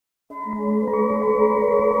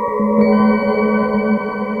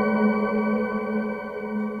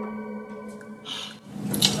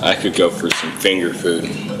I could go for some finger food.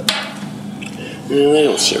 No, they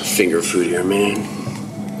don't serve finger food here, man.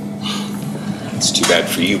 It's too bad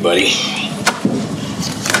for you, buddy.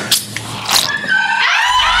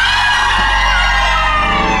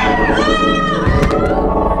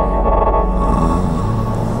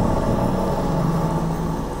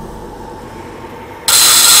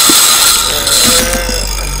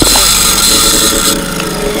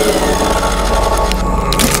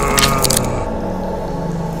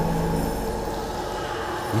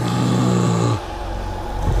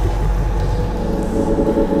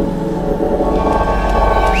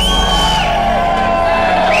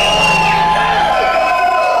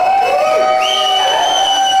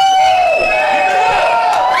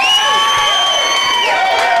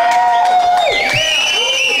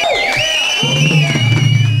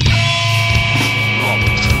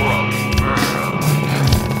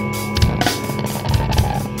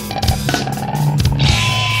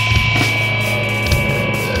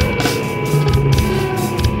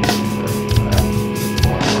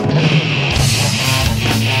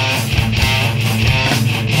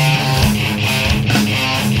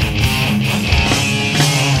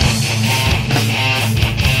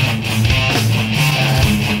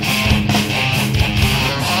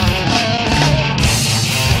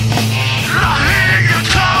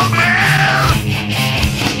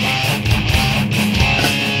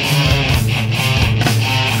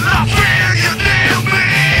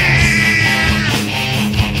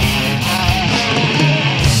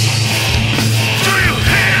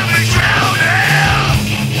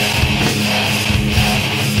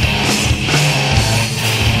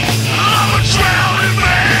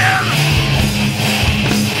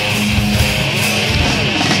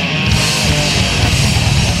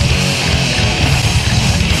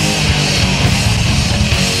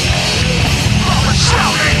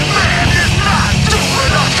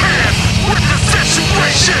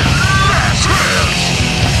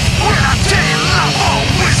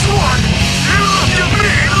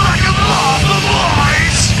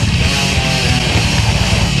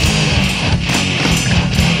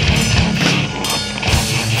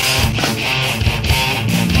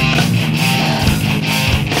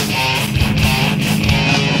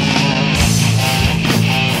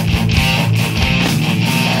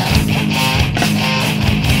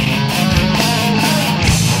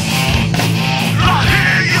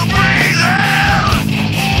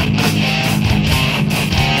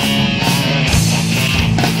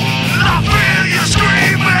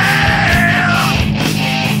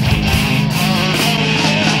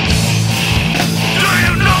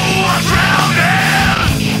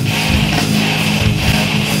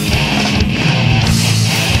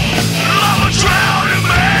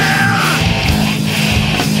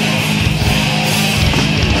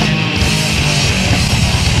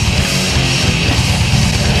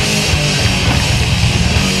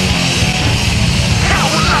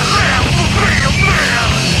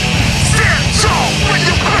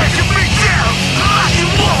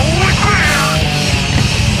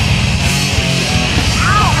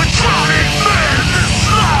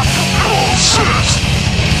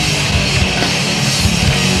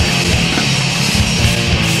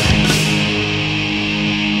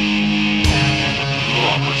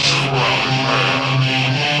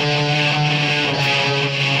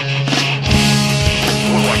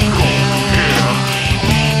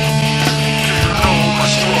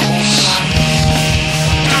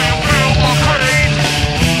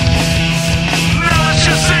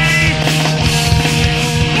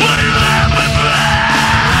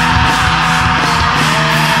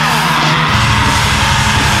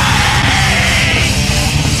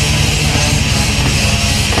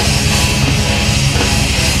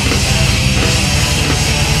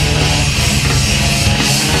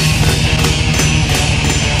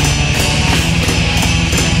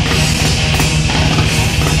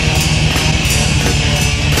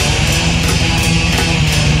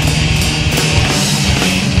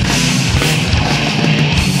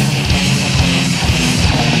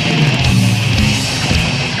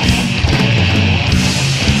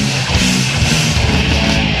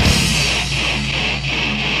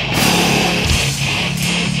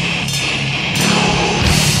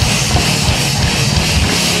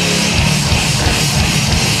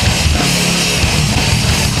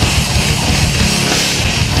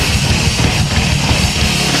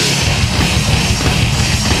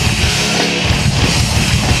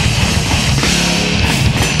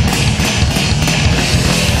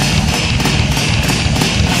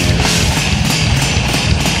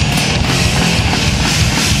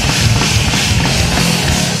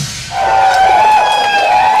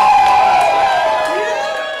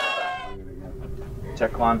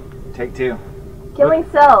 Take 2. Killing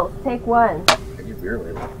cells, take 1. Get your beer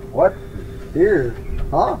later. What? Beer?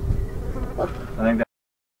 Huh? I think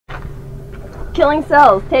that. Killing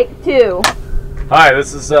cells, take 2. Hi,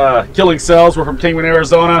 this is Killing Cells. We're from Kingman,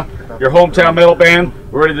 Arizona. Your hometown metal band.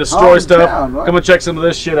 We're ready to destroy stuff. What? Come and check some of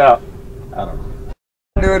this shit out. I don't know.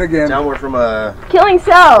 Do it again. Now we're from Killing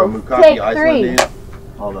cells, Mukaki, take Iceland, 3. dude.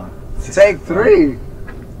 Hold on. Take 3.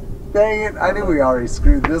 Dang it! I knew we already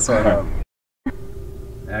screwed this one up.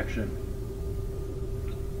 Action.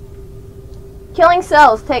 Killing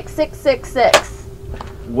cells, take 666.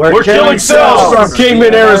 We're Killing Cells from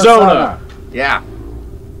Kingman, Arizona. Yeah.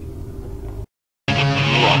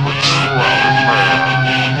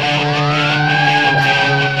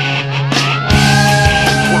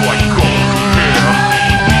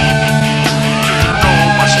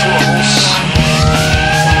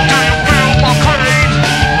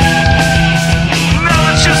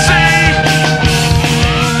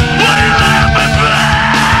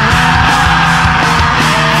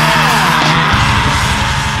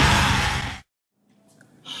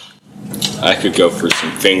 I could go for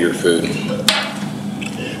some finger food.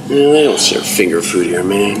 They don't serve finger food here,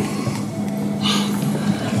 man.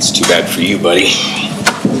 It's too bad for you, buddy.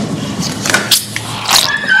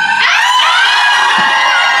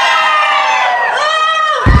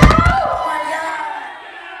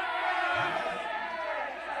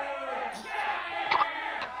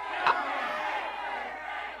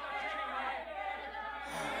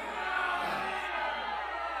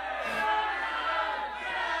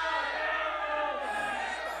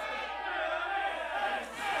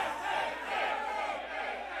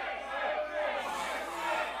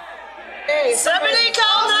 Somebody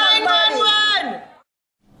call 911!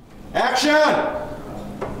 Action!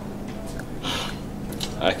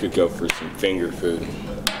 I could go for some finger food.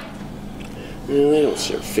 They don't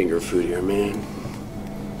serve finger food here, man.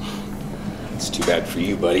 It's too bad for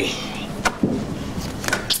you, buddy.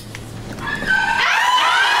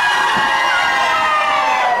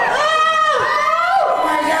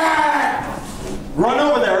 Run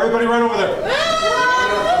over there, everybody run over there.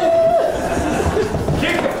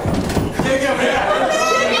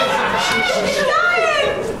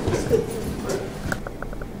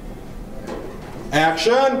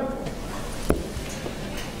 Action!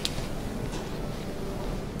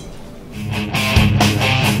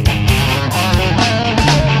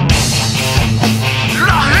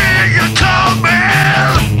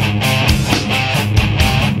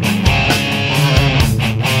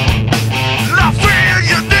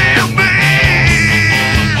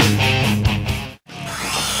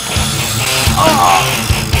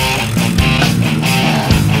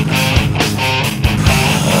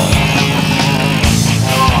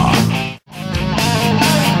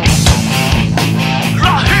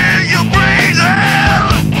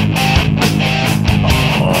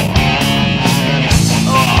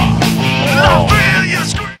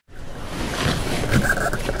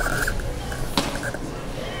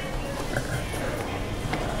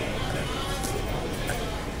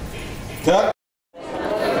 Cut.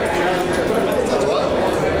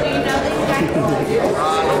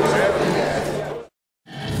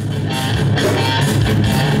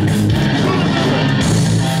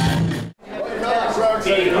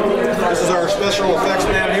 This is our special effects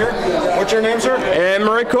man here. What's your name, sir?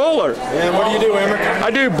 Emery Kohler. And what do you do, Emmer?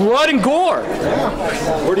 I do blood and gore.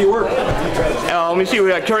 Yeah. Where do you work? Let me see, we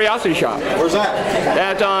got Curiosity Shop. Where's that?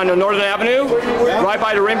 That's on Northern Avenue, right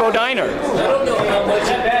by the Rainbow Diner.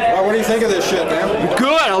 Well, what do you think of this shit, man?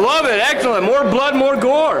 Good, I love it, excellent. More blood, more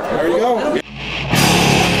gore. There you go.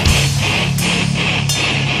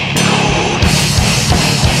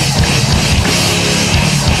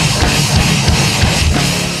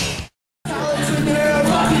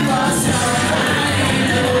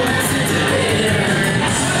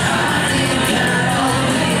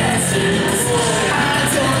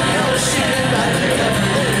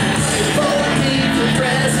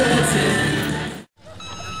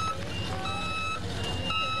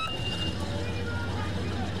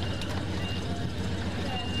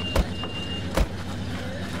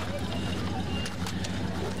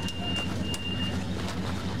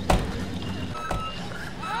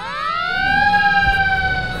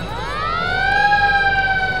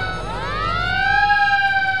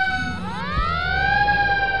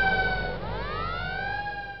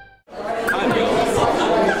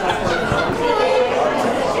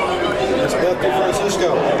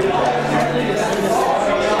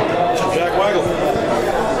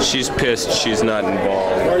 She's pissed she's not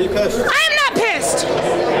involved. Why are you pissed? I'm not pissed!